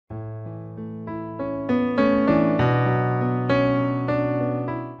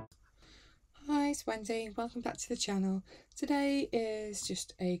it's Wendy. Welcome back to the channel. Today is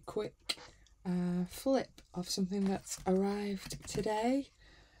just a quick flip of something that's arrived today,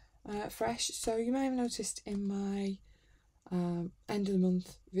 fresh. So you may have noticed in my end of the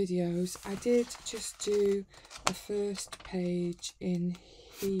month videos, I did just do the first page in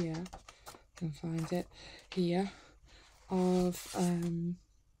here, I can find it here, of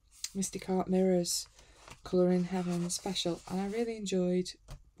Mystic Art Mirrors Colouring Heaven special, and I really enjoyed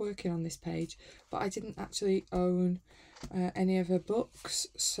working on this page, but I didn't actually own any of her books,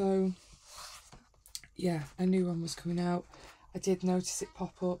 so yeah, a new one was coming out. I did notice it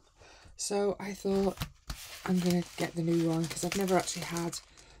pop up, so I thought I'm gonna get the new one because I've never actually had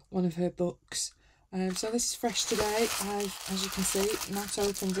one of her books. So this is fresh today. I've, as you can see, not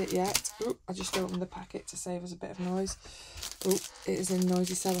opened it yet. Oh, I just opened the packet to save us a bit of noise. Oh, it is in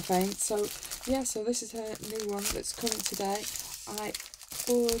noisy cellophane. So yeah, so this is her new one that's coming today. I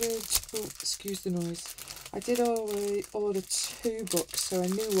ordered, oh, excuse the noise, I did already order 2 books, so a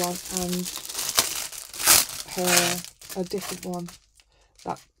new one and a different one,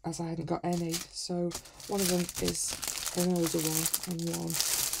 that as I hadn't got any. So one of them is an older one and one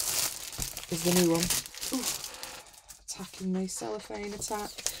is the new one. Ooh, attacking me, cellophane attack.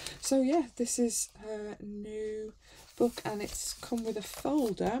 So yeah, this is her new book, and it's come with a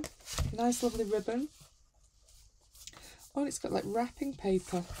folder, nice lovely ribbon. Oh, it's got like wrapping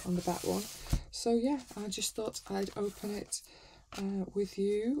paper on the back one. So yeah, I just thought I'd open it with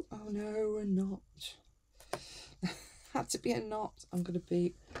you. Oh no, a knot. Had to be a knot. I'm going to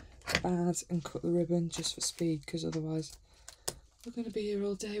be bad and cut the ribbon just for speed, because otherwise we're going to be here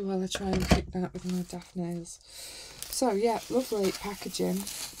all day while I try and pick that with my daft nails. So yeah, lovely packaging,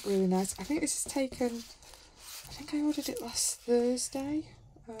 really nice. I think this has taken, I think I ordered it last Thursday,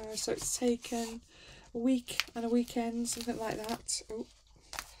 so it's taken a week and a weekend, something like that. Oh,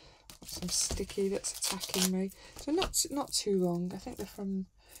 some sticky that's attacking me. So not too long. I think they're from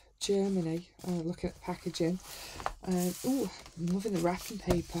Germany. Looking at the packaging. Oh, I'm loving the wrapping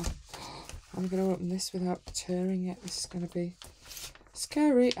paper. I'm going to open this without tearing it. This is going to be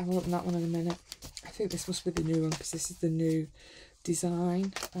scary. I'll open that one in a minute. I think this must be the new one because this is the new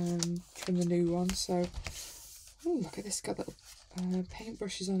design from the new one. So, oh, look at this. It's got little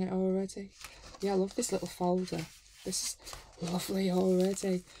paintbrushes on it already. Yeah, I love this little folder. This is lovely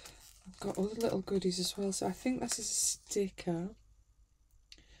already. I've got other little goodies as well. So I think this is a sticker.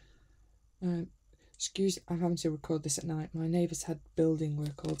 Excuse, I'm having to record this at night. My neighbour's had building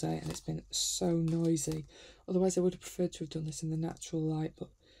work all day and it's been so noisy. Otherwise I would have preferred to have done this in the natural light, but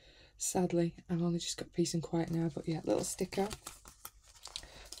sadly I've only just got peace and quiet now. But yeah, little sticker.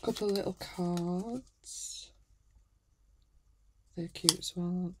 A couple of little cards. They're cute as well,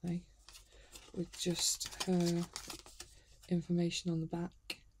 aren't they? With just her information on the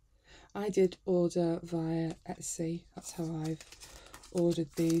back. I did order via Etsy. That's how I've ordered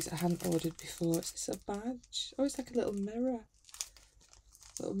these. I hadn't ordered before. Is this a badge? Oh, it's like a little mirror.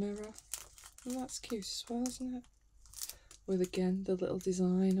 Little mirror. Oh, that's cute as well, isn't it? With again the little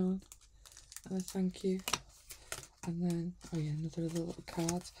design on. And a thank you. And then, oh yeah, another little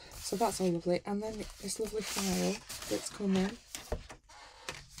card. So that's all lovely. And then this lovely file that's come in.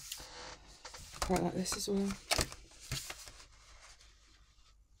 Quite like this as well.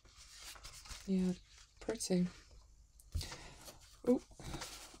 Yeah, pretty. Oh,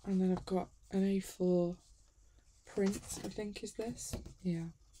 and then I've got an A4 print, I think is this. Yeah.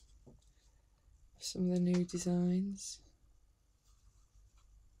 Some of the new designs.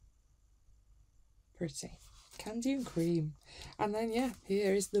 Pretty. Candy and cream. And then, yeah,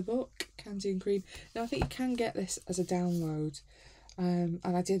 here is the book, Candy and Cream. Now, I think you can get this as a download. And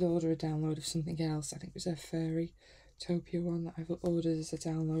I did order a download of something else. I think it was a Fairy Topia one that I've ordered as a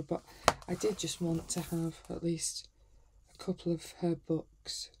download. But I did just want to have at least a couple of her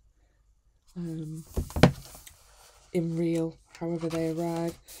books in real, however they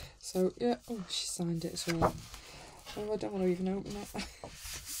arrive. So yeah, oh, she signed it as well. Oh, I don't want to even open it. I'm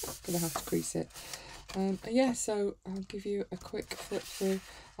gonna have to crease it. Yeah, so I'll give you a quick flip through.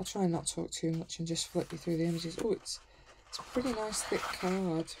 I'll try and not talk too much and just flip you through the images. Oh, it's a pretty nice thick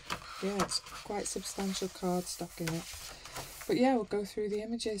card. Yeah, it's quite substantial card stock in it. But yeah, we'll go through the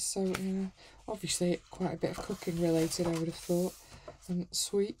images. So obviously quite a bit of cooking related, I would have thought, and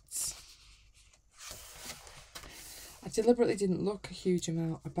sweets. I deliberately didn't look a huge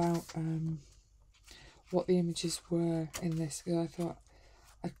amount about what the images were in this, because I thought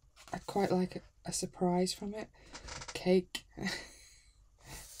I'd quite like a surprise from it. Cake,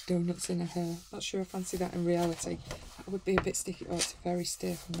 donuts in her hair. Not sure I fancy that in reality. That would be a bit sticky. Oh, it's very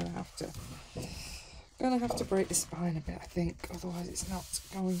stiff. I'm going to have to Gonna have to break the spine a bit, I think, otherwise it's not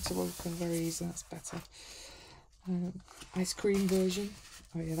going to open very easily. That's better. Ice cream version.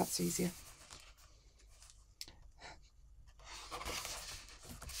 Oh yeah, that's easier.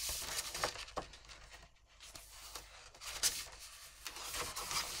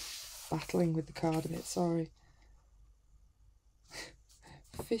 Battling with the card a bit, sorry.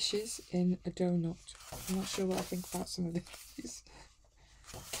 Fishes in a donut. I'm not sure what I think about some of these.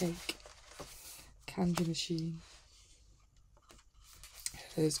 Cake. Candy machine.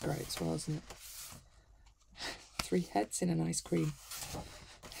 It is great as well, isn't it? 3 heads in an ice cream.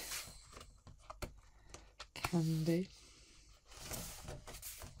 Candy.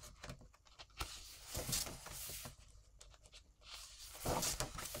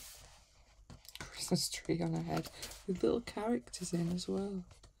 Christmas tree on her head with little characters in as well.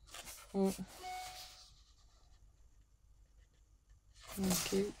 Oh, that's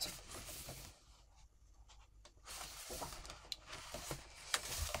cute.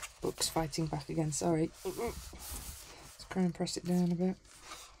 Book's fighting back again, sorry. Let's try and press it down a bit.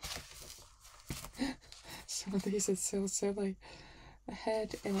 Some of these are so silly. A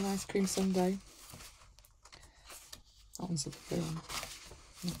head in an ice cream sundae. That one's a lovely one.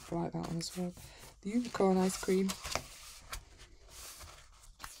 I like that one as well. The unicorn ice cream.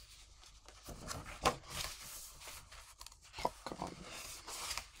 Popcorn.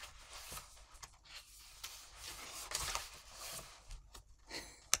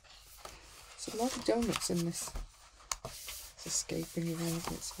 There's a lot of donuts in this. It's escaping again,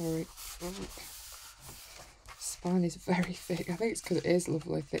 isn't it? Sorry. Spine is very thick. I think it's because it is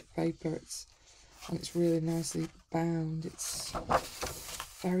lovely thick paper. And it's really nicely bound. It's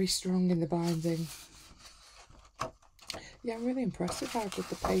very strong in the binding. Yeah, I'm really impressed with how good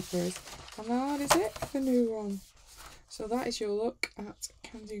the paper is. And that is it for the new one. So that is your look at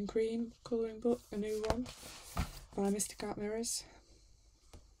Candy and Cream colouring book, a new one by Mystic Art Mirrors.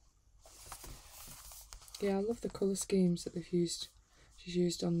 Yeah, I love the colour schemes that they've used. She's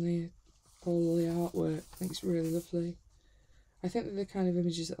used on all the artwork. I think it's really lovely. I think they're the kind of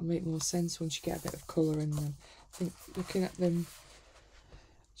images that will make more sense once you get a bit of colour in them. I think looking at them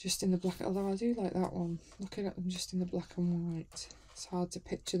just in the black, although I do like that one, looking at them just in the black and white, it's hard to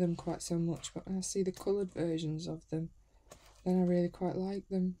picture them quite so much, but when I see the coloured versions of them, then I really quite like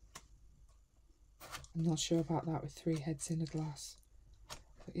them. I'm not sure about that with 3 heads in a glass.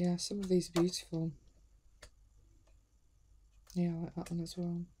 But yeah, some of these are beautiful. Yeah, I like that one as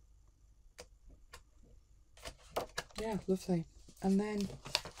well. Yeah, lovely. And then,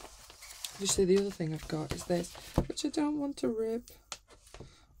 obviously the other thing I've got is this, which I don't want to rip.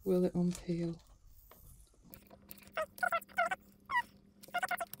 Will it unpeel?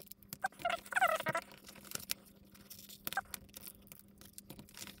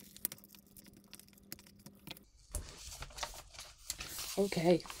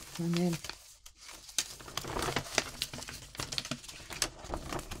 Okay, I'm in.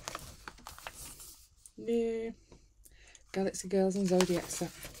 New Galaxy Girls and Zodiac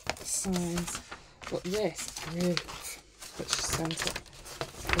signs, but this I really love that she sent it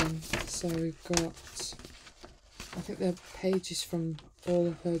in. So we've got, I think they're pages from all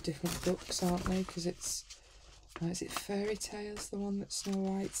of her different books, aren't they? Because it's, is it Fairy Tales, the one that Snow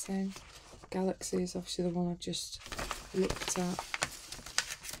White's in? Galaxy is obviously the one I've just looked at.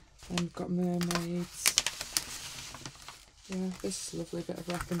 And we've got Mermaids. Yeah, this is a lovely bit of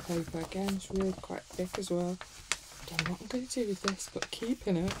wrapping paper. Again, it's really quite thick as well. Don't know what I'm going to do with this, but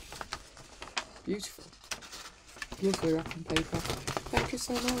keeping it. Beautiful. Lovely wrapping paper. Thank you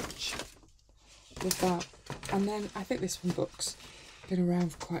so much. Love that. And then I think this one book's been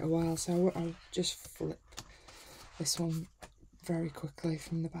around for quite a while, so I'll just flip this one very quickly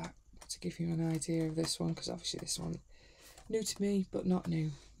from the back to give you an idea of this one, because obviously this one new to me, but not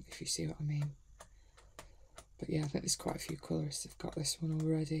new, if you see what I mean. But yeah, I think there's quite a few colourists have got this one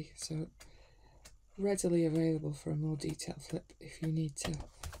already, so readily available for a more detailed flip if you need to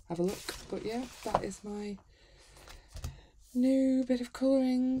have a look. But yeah, that is my new bit of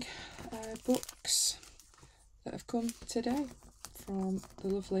colouring books that have come today from the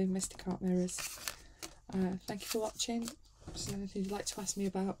lovely Mystic Art Mirrors. Thank you for watching. If there's anything you'd like to ask me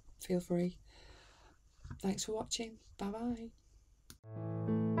about, feel free. Thanks for watching. Bye bye.